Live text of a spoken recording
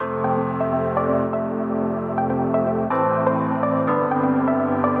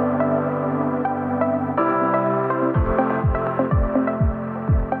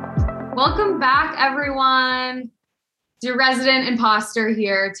Welcome back, everyone. It's your resident imposter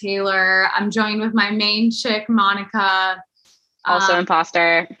here, Taylor. I'm joined with my main chick, Monica. Also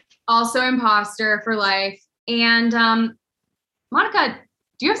imposter. Also imposter for life. And Monica,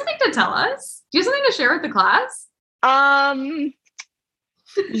 do you have something to tell us? Do you have something to share with the class?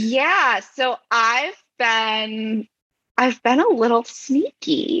 Yeah. So I've been a little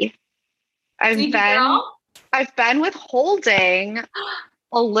sneaky. I've been withholding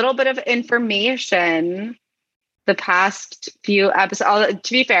a little bit of information the past few episodes.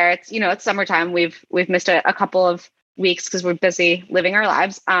 To be fair, it's summertime. We've missed a couple of weeks because we're busy living our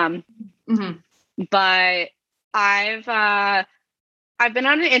lives. But I've been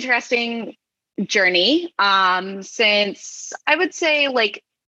on an interesting journey since I would say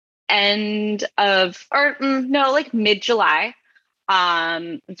mid-July.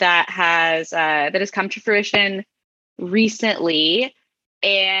 That has come to fruition recently.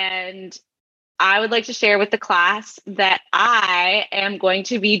 And I would like to share with the class that I am going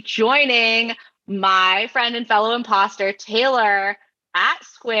to be joining my friend and fellow imposter, Taylor, at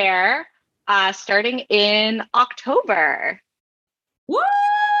Square, starting in October. Woo!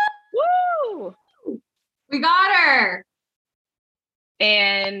 Woo! We got her.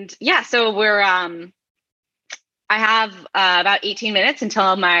 And yeah, so I have about 18 minutes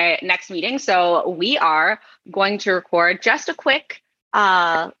until my next meeting. So we are going to record just a quick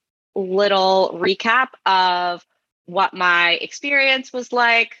little recap of what my experience was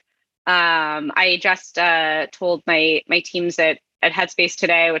like. I just told my teams at Headspace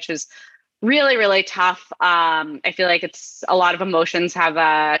today, which was really, really tough. I feel like it's a lot of emotions have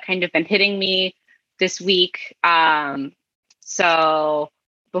kind of been hitting me this week. So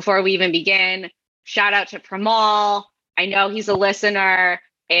before we even begin, shout out to Pramal. I know he's a listener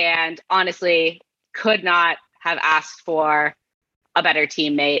and honestly could not have asked for a better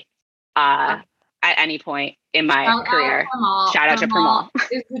teammate at any point in my career. Shout out to Pramal.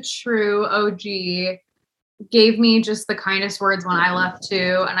 Is the true OG. Gave me just the kindest words when I left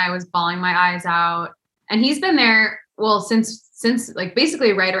too, and I was bawling my eyes out. And he's been there, since like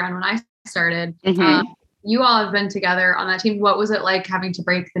basically right around when I started. You all have been together on that team. What was it like having to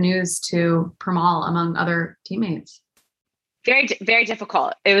break the news to Pramal among other teammates? Very, very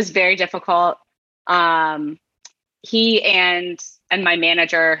difficult. It was very difficult. He and my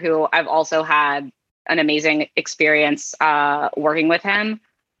manager, who I've also had an amazing experience working with him,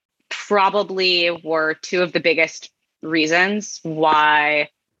 probably were two of the biggest reasons why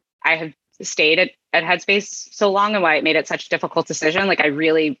I have stayed at Headspace so long and why it made it such a difficult decision. Like, I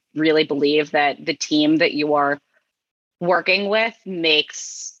really, really believe that the team that you are working with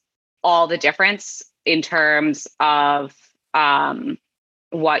makes all the difference in terms of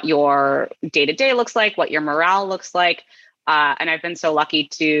what your day-to-day looks like, what your morale looks like. And I've been so lucky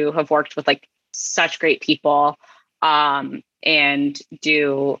to have worked with such great people and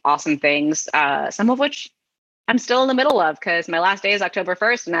do awesome things, some of which I'm still in the middle of because my last day is October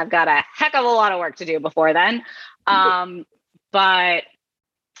 1st and I've got a heck of a lot of work to do before then. But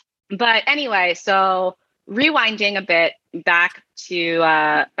anyway, so rewinding a bit back to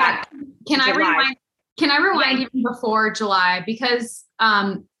Can I rewind even before July? Because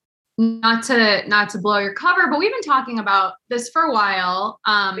not to blow your cover, but we've been talking about this for a while.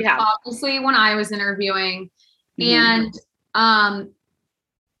 Obviously when I was interviewing, and I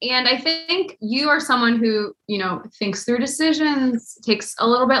think you are someone who, thinks through decisions, takes a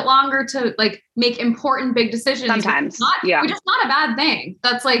little bit longer to make important big decisions. Sometimes, which is not a bad thing.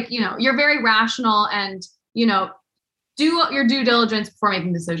 That's you're very rational and, do your due diligence before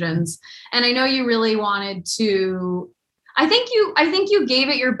making decisions. And I know you really wanted to, I think you gave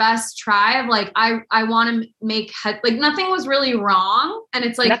it your best try of I want to make nothing was really wrong. And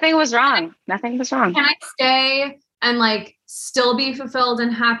it's nothing was wrong. Nothing was wrong. Can I stay and still be fulfilled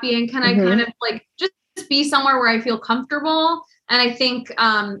and happy? And can I kind of just be somewhere where I feel comfortable? And I think,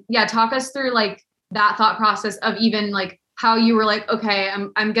 talk us through that thought process of even how you were okay,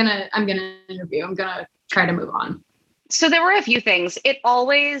 I'm gonna interview. I'm gonna try to move on. So there were a few things. It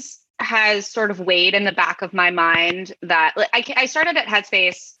always has sort of weighed in the back of my mind that I started at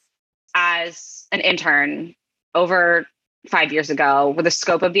Headspace as an intern over 5 years ago with the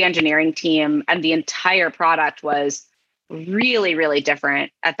scope of the engineering team, and the entire product was really, really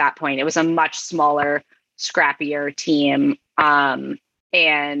different at that point. It was a much smaller, scrappier team.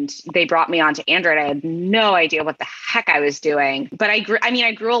 And they brought me onto Android. I had no idea what the heck I was doing, but I grew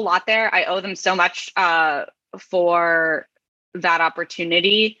a lot there. I owe them so much for that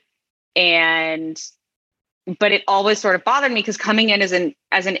opportunity. But it always sort of bothered me because coming in as an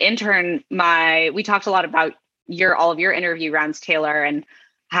intern, we talked a lot about all of your interview rounds, Taylor, and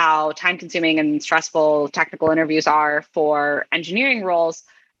how time consuming and stressful technical interviews are for engineering roles.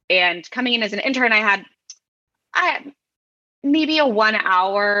 And coming in as an intern, I had maybe a 1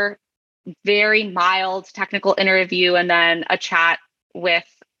 hour, very mild technical interview, and then a chat with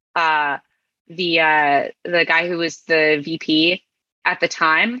the guy who was the VP at the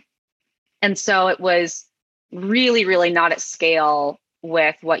time. And so it was really, really not at scale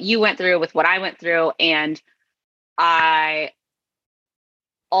with what you went through, with what I went through. And I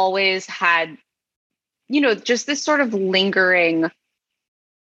always had, just this sort of lingering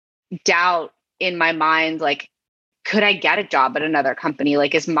doubt in my mind, like, could I get a job at another company?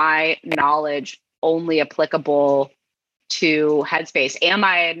 Like, is my knowledge only applicable to Headspace? Am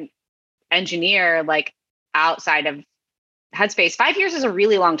I an engineer, like, outside of Headspace? 5 years is a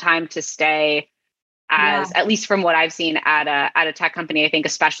really long time to stay as, at least from what I've seen at a tech company, I think,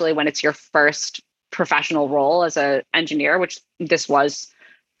 especially when it's your first professional role as an engineer, which this was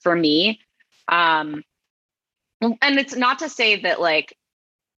for me. And it's not to say that, like,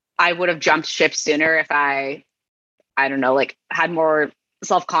 I would have jumped ship sooner if I don't know, like, had more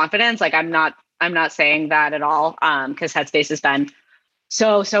self-confidence. Like, I'm not saying that at all. Because Headspace has been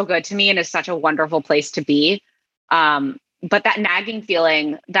so, so good to me and is such a wonderful place to be. But that nagging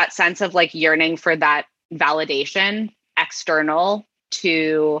feeling, that sense of, like, yearning for that validation external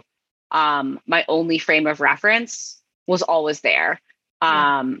to my only frame of reference was always there.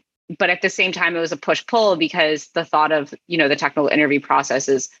 But at the same time, it was a push-pull, because the thought of, the technical interview process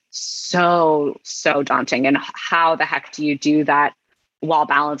is so, so daunting. And how the heck do you do that while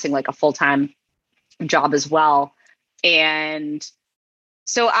balancing, like, a full-time job as well? And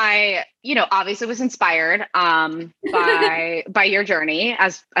so I, obviously was inspired by your journey,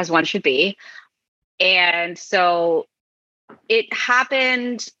 as one should be. And so it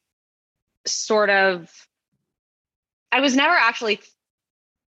happened sort of, I was never actually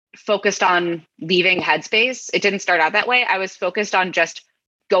focused on leaving Headspace. It didn't start out that way. I was focused on just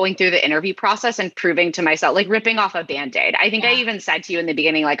going through the interview process and proving to myself, like, ripping off a Band-Aid. I think I even said to you in the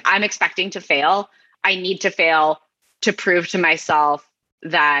beginning, like, I'm expecting to fail. I need to fail to prove to myself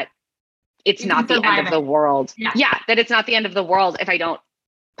that it's not the end of the world. Yeah, that it's not the end of the world if I don't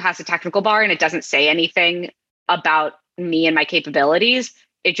pass a technical bar and it doesn't say anything about me and my capabilities.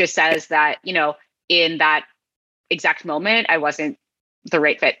 It just says that, in that exact moment, I wasn't the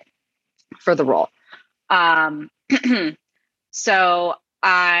right fit for the role. So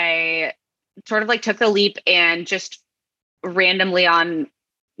I sort of, like, took the leap and just randomly on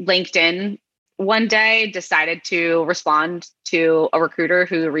LinkedIn one day decided to respond to a recruiter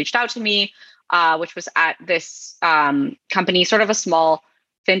who reached out to me, which was at this company, sort of a small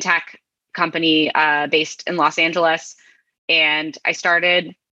fintech company based in Los Angeles. And I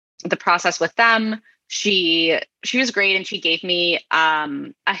started the process with them. She was great, and she gave me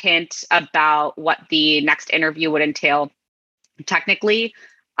a hint about what the next interview would entail technically.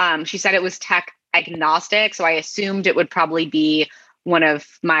 She said it was tech agnostic, so I assumed it would probably be one of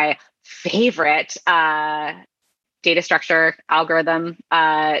my favorite data structure algorithm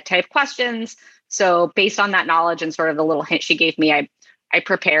type questions. So based on that knowledge and sort of the little hint she gave me, I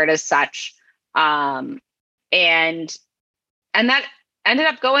prepared as such. And that ended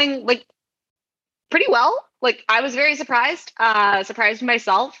up going, like, pretty well. Like, I was very surprised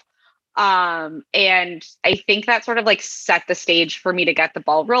myself. And I think that sort of, like, set the stage for me to get the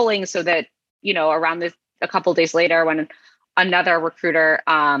ball rolling, so that, around a couple of days later, when another recruiter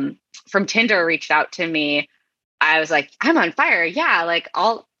from Tinder reached out to me, I was like, I'm on fire. Yeah. Like,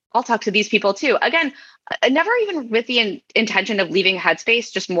 I'll talk to these people too. Again, never even with the intention of leaving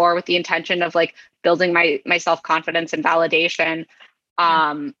Headspace, just more with the intention of, like, building my self-confidence and validation.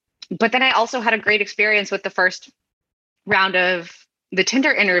 But then I also had a great experience with the first round of the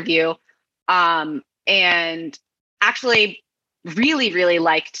Tinder interview, and actually really, really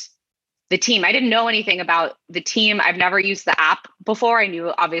liked the team. I didn't know anything about the team. I've never used the app before. I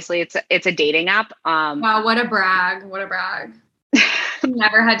knew, obviously, it's a dating app. Wow, what a brag. What a brag.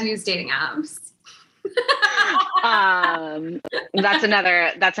 Never had to use dating apps. That's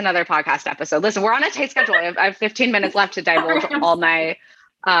another podcast episode. Listen, we're on a tight schedule. I have 15 minutes left to divulge all my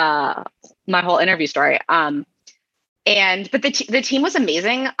whole interview story. But the team was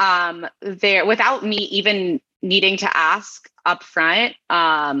amazing. There, without me even needing to ask up front,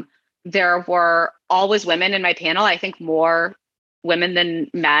 there were always women in my panel. I think more women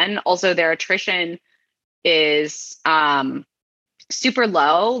than men. Also, their attrition is super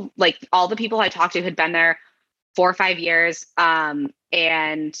low. Like, all the people I talked to had been there 4 or 5 years. And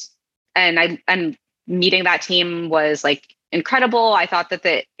meeting that team was, like, incredible. I thought that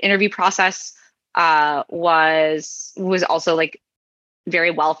the interview process was also, like,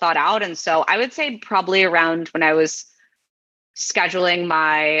 very well thought out. And so I would say probably around when I was scheduling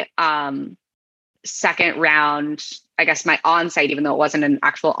my second round, I guess my on-site, even though it wasn't an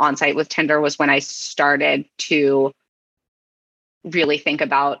actual on-site with Tinder, was when I started to really think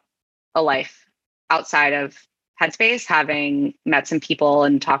about a life outside of Headspace, having met some people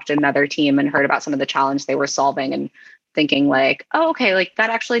and talked to another team and heard about some of the challenge they were solving, and thinking like, oh, okay, like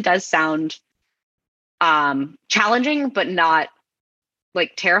that actually does sound challenging, but not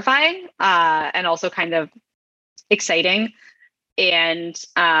like terrifying, and also kind of exciting. And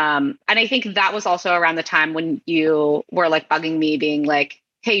I think that was also around the time when you were like bugging me, being like,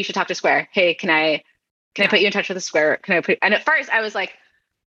 hey, you should talk to Square. Hey, can I put you in touch with the Square? And at first I was like,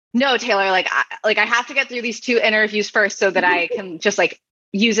 no, Taylor, I have to get through these 2 interviews first so that I can just like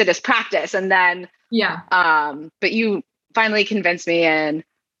use it as practice. And then, but you finally convinced me. And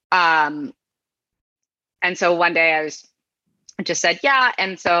so one day I just said, yeah.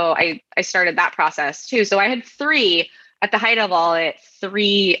 And so I started that process too. So I had 3 at the height of all it,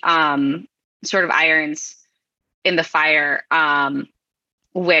 3 sort of irons in the fire,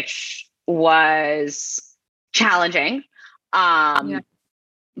 which was challenging.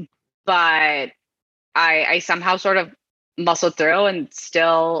 But I somehow sort of muscled through, and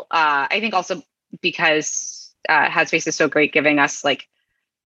still, I think also because Headspace is so great giving us like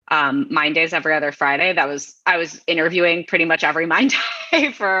Mind Days every other Friday. I was interviewing pretty much every Mind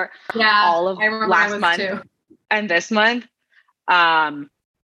Day for all of last month too. And this month.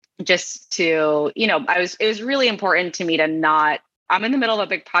 Just to, it was really important to me to not, I'm in the middle of a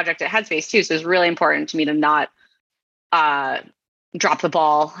big project at Headspace too. So it was really important to me to not drop the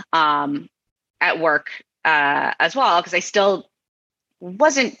ball at work as well, because I still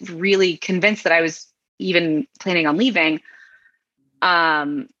wasn't really convinced that I was even planning on leaving.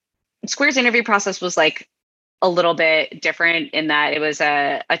 Square's interview process was like a little bit different in that it was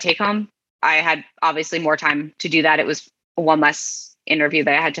a take home. I had obviously more time to do that. It was one less interview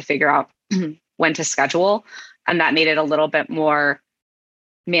that I had to figure out when to schedule. And that made it a little bit more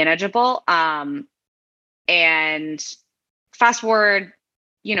manageable. And fast forward,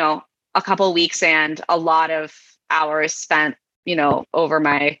 a couple of weeks and a lot of hours spent, over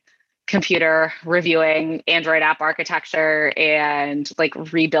my computer reviewing Android app architecture and like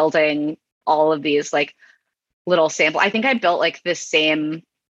rebuilding all of these like little sample. I think I built like the same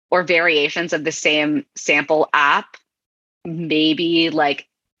or variations of the same sample app maybe like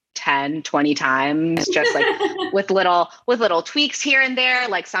 10, 20 times, just like with little tweaks here and there.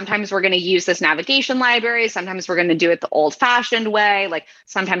 Like sometimes we're going to use this navigation library. Sometimes we're going to do it the old fashioned way. Like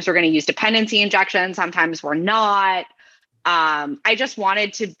sometimes we're going to use dependency injection. Sometimes we're not. I just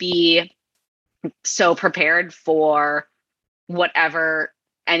wanted to be so prepared for whatever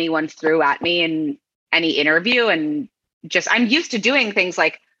anyone threw at me in any interview. And just, I'm used to doing things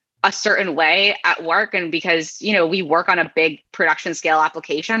like a certain way at work. And because, we work on a big production scale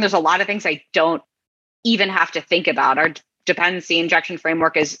application, there's a lot of things I don't even have to think about. Our dependency injection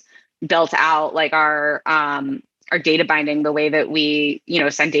framework is built out, like our data binding, the way that we,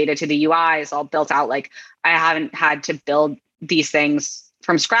 send data to the UI is all built out. Like I haven't had to build these things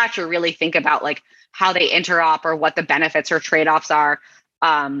from scratch or really think about like how they interop or what the benefits or trade-offs are.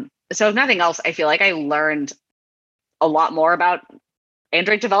 So if nothing else, I feel like I learned a lot more about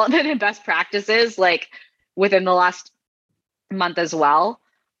Android development and best practices like within the last month as well.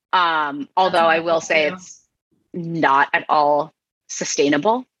 Although I will say it's not at all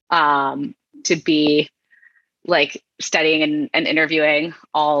sustainable to be like studying and interviewing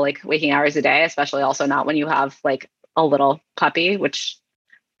all like waking hours a day, especially also not when you have like a little puppy, which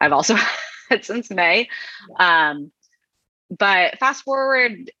I've also had since May. But fast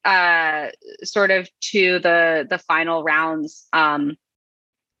forward sort of to the final rounds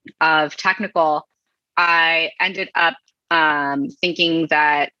of technical, I ended up thinking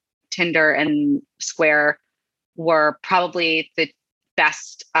that Tinder and Square were probably the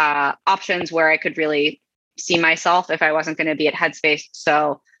best options where I could really see myself if I wasn't going to be at Headspace.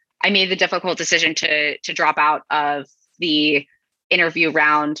 So I made the difficult decision to drop out of the interview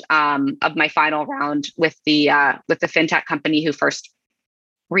round of my final round with the fintech company who first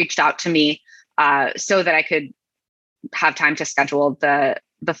reached out to me so that I could have time to schedule the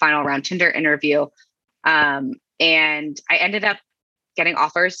final round Tinder interview. And I ended up getting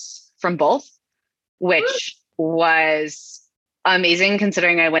offers from both, which was amazing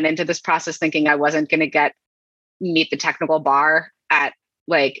considering I went into this process thinking I wasn't going to meet the technical bar at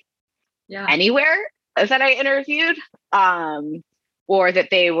like anywhere that I interviewed, or that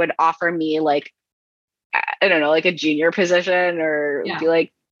they would offer me like, I don't know, like a junior position or be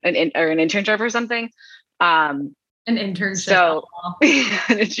like an internship or something. An internship. So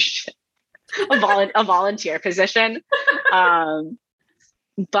a volunteer position. But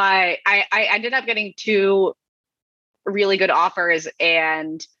I ended up getting two really good offers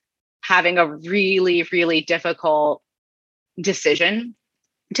and having a really, really difficult decision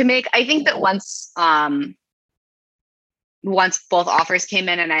to make. I think that once both offers came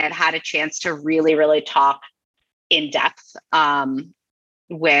in and I had a chance to really, really talk in depth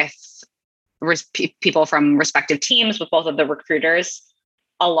with people from respective teams, with both of the recruiters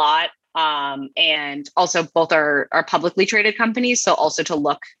a lot. And also both are publicly traded companies. So also to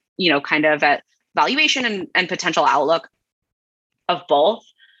look, kind of at valuation and potential outlook of both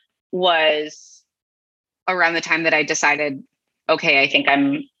was around the time that I decided, okay, I think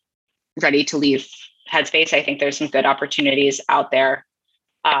I'm ready to leave Headspace. I think there's some good opportunities out there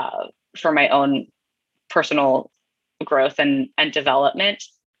for my own personal growth and development.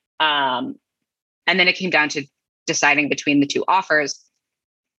 And then it came down to deciding between the two offers,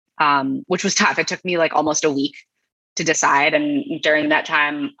 which was tough. It took me like almost a week to decide. And during that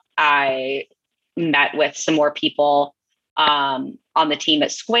time, I met with some more people on the team at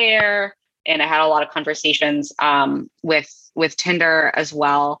Square, and I had a lot of conversations with Tinder as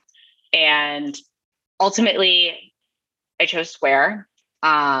well. And ultimately, I chose Square.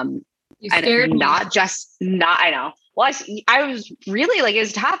 I know. Well, I was really like, it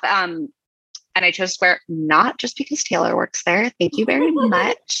was tough. And I chose Square not just because Taylor works there. Thank you very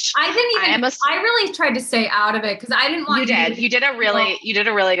much. I really tried to stay out of it because I didn't want you did a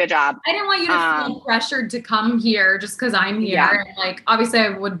really good job. I didn't want you to feel pressured to come here just because I'm here. Yeah. And like, obviously I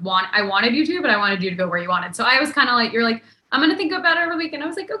wanted you to, but I wanted you to go where you wanted. So I was kind of like, you're like, I'm going to think about it over the weekend. I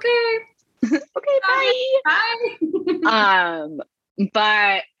was like, okay. Okay, bye.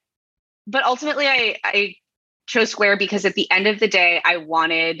 Bye. But ultimately I chose Square because at the end of the day, I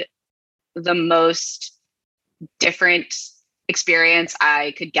wanted the most different experience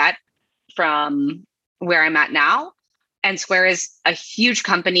I could get from where I'm at now. And Square is a huge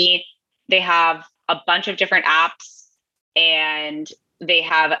company. They have a bunch of different apps and they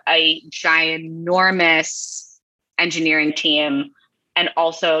have a ginormous engineering team and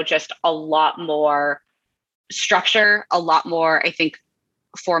also just a lot more structure, a lot more, I think,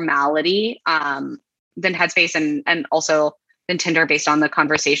 formality than Headspace and also than Tinder based on the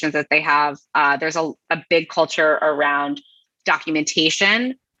conversations that they have. There's a big culture around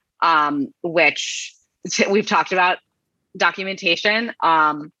documentation, which we've talked about documentation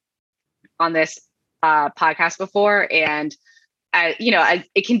on this podcast before. And,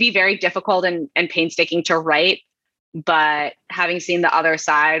 it can be very difficult and painstaking to write, but having seen the other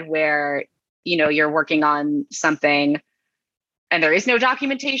side where, you're working on something and there is no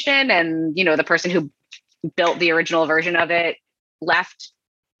documentation and, the person who built the original version of it left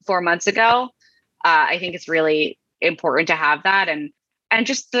 4 months ago. I think it's really important to have that and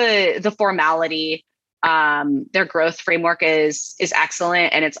just the formality. Their growth framework is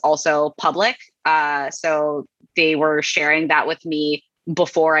excellent and it's also public. So they were sharing that with me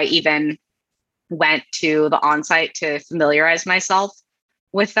before I even went to the onsite to familiarize myself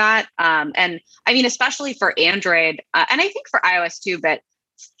with that. And I mean, especially for Android, and I think for iOS too, but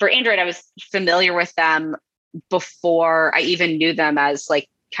for Android, I was familiar with them before I even knew them as like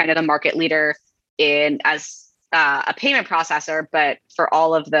kind of the market leader as a payment processor, but for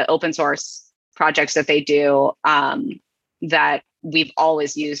all of the open source projects that they do, that we've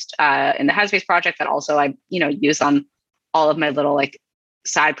always used in the Headspace project that also I, use on all of my little like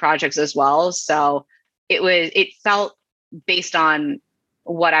side projects as well. So it felt based on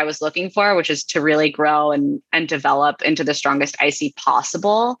what I was looking for, which is to really grow and develop into the strongest IC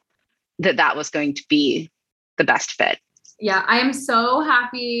possible, that was going to be the best fit. Yeah, I am so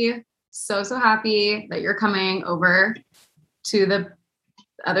happy, so happy that you're coming over to the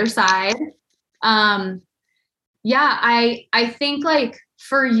other side. Yeah, I think like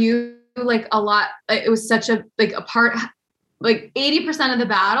for you, like a lot, it was such a like a part, like 80% of the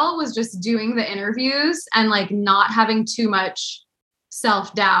battle was just doing the interviews and like not having too much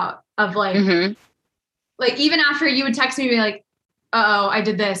self-doubt of like, like even after you would text me be like, oh, I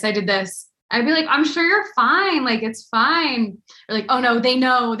did this. I'd be like, I'm sure you're fine. Like, it's fine. Or like, oh no, they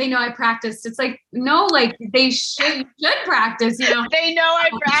know I practiced. It's like, no, like they should practice, They know I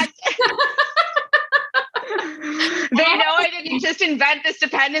practiced. They know I didn't just invent this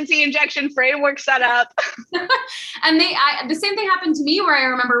dependency injection framework setup. And the same thing happened to me where I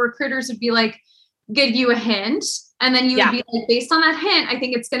remember recruiters would be like, give you a hint. And then you would be like, based on that hint, I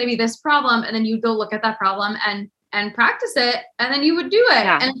think it's going to be this problem. And then you'd go look at that problem and practice it. And then you would do it.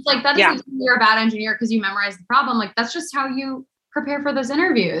 Yeah. And it's like, that doesn't mean you're a bad engineer because you memorize the problem. Like, that's just how you prepare for those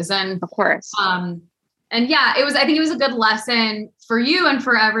interviews. And of course. yeah, I think it was a good lesson for you and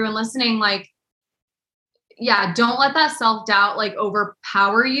for everyone listening. Like, yeah, don't let that self-doubt like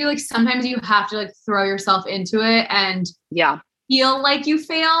overpower you. Like sometimes you have to like throw yourself into it and feel like you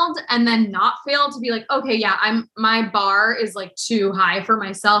failed and then not fail to be like, okay, yeah, my bar is like too high for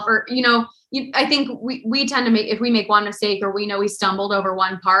myself. Or, I think we tend to if we make one mistake or we know we stumbled over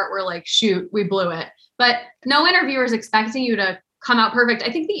one part, we're like, shoot, we blew it. But no interviewer is expecting you to come out perfect.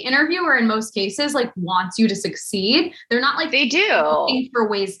 I think the interviewer in most cases like wants you to succeed. They're not like they do looking for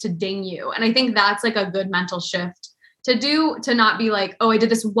ways to ding you. And I think that's like a good mental shift to not be like, oh, I did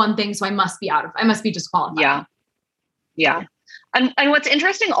this one thing, so I must be disqualified. Yeah. And what's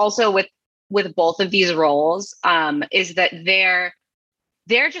interesting also with both of these roles is that they're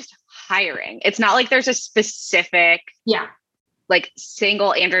just hiring. It's not like there's a specific like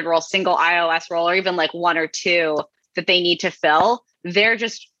single Android role, single iOS role, or even like one or two that they need to fill. They're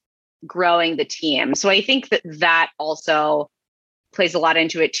just growing the team. So I think that also plays a lot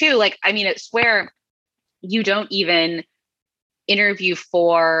into it too. Like, I mean, at Square, you don't even interview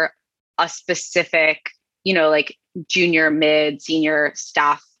for a specific, like junior, mid, senior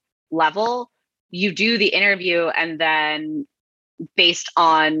staff level. You do the interview and then based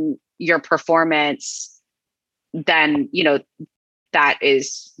on your performance, then, that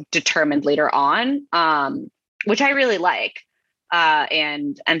is determined later on, which I really like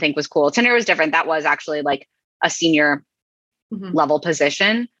and think was cool. Tinder was different. That was actually like a senior level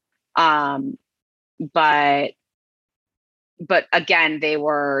position. But again, they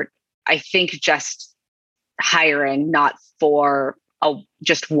were, I think, just hiring, not for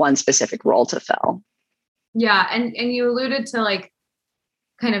just one specific role to fill. Yeah. And you alluded to like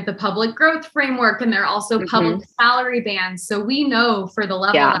kind of the public growth framework, and they're also public salary bands. So we know for the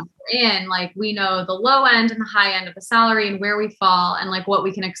level that we're in, like we know the low end and the high end of the salary and where we fall and like what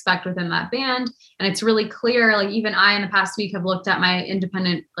we can expect within that band. And it's really clear, like even I in the past week have looked at my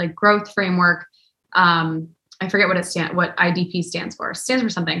independent like growth framework. I forget what what IDP stands for. It stands for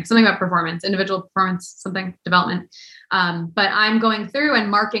something about performance, individual performance, something development. But I'm going through and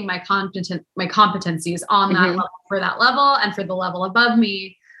marking my competencies on that level for that level and for the level above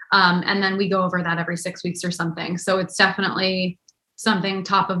me. And then we go over that every 6 weeks or something. So it's definitely something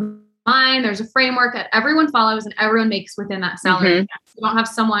top of mind. There's a framework that everyone follows and everyone makes within that salary. You don't have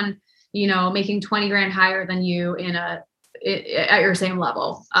someone, making 20 grand higher than you at your same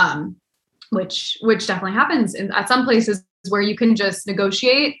level. Which definitely happens at some places where you can just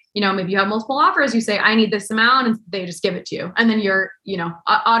negotiate, maybe you have multiple offers, you say, I need this amount, and they just give it to you. And then you're,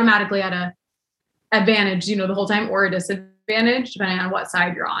 automatically at a advantage, the whole time, or a disadvantage, depending on what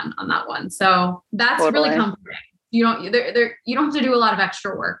side you're on that one. So that's really comforting. You don't have to do a lot of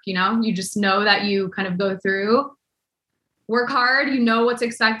extra work, you just know that you kind of go through, work hard, what's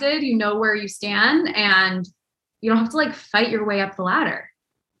expected, where you stand, and you don't have to like fight your way up the ladder.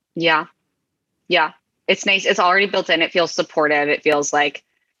 Yeah. Yeah. It's nice. It's already built in. It feels supportive. It feels like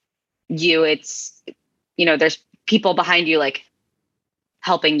there's people behind you, like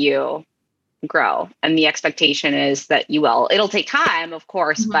helping you grow. And the expectation is that you will. It'll take time, of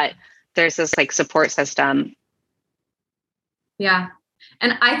course, but there's this like support system. Yeah.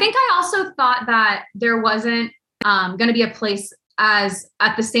 And I think I also thought that there wasn't going to be a place as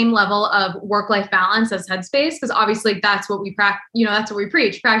at the same level of work-life balance as Headspace, because obviously that's what we practice, that's what we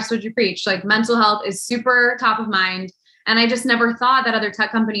preach, practice what you preach. Like mental health is super top of mind. And I just never thought that other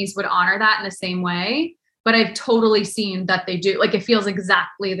tech companies would honor that in the same way, but I've totally seen that they do. Like it feels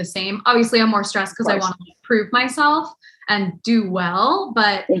exactly the same. Obviously I'm more stressed because I want to prove myself and do well,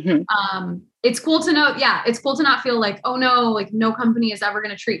 but it's cool to know. Yeah. It's cool to not feel like, oh no, like no company is ever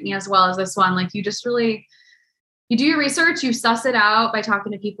going to treat me as well as this one. Like you just really, you do your research, you suss it out by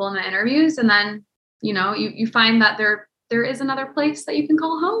talking to people in the interviews, and then, you find that there is another place that you can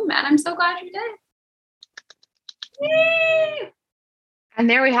call home. And I'm so glad you did. Yay! And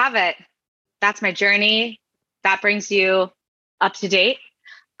there we have it. That's my journey. That brings you up to date.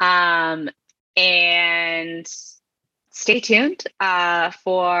 And stay tuned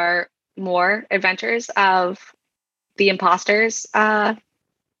for more adventures of the imposters /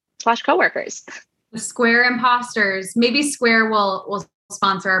 coworkers. The Square imposters. Maybe Square will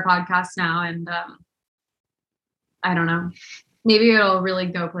sponsor our podcast now, and I don't know. Maybe it'll really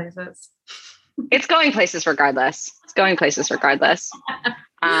go places. It's going places regardless. All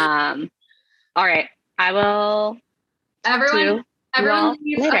right, I will. Everyone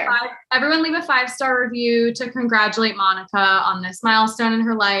leave a 5-star review to congratulate Monica on this milestone in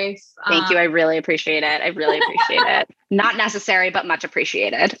her life. Thank you. I really appreciate it. Not necessary, but much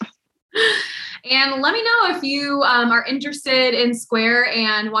appreciated. And let me know if you are interested in Square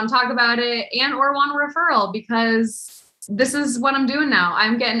and want to talk about it and or want a referral, because this is what I'm doing now.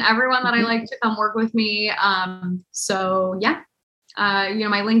 I'm getting everyone that I like to come work with me. So yeah,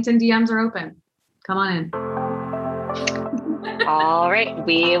 my LinkedIn DMs are open. Come on in. All right.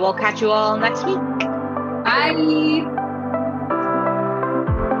 We will catch you all next week. Bye.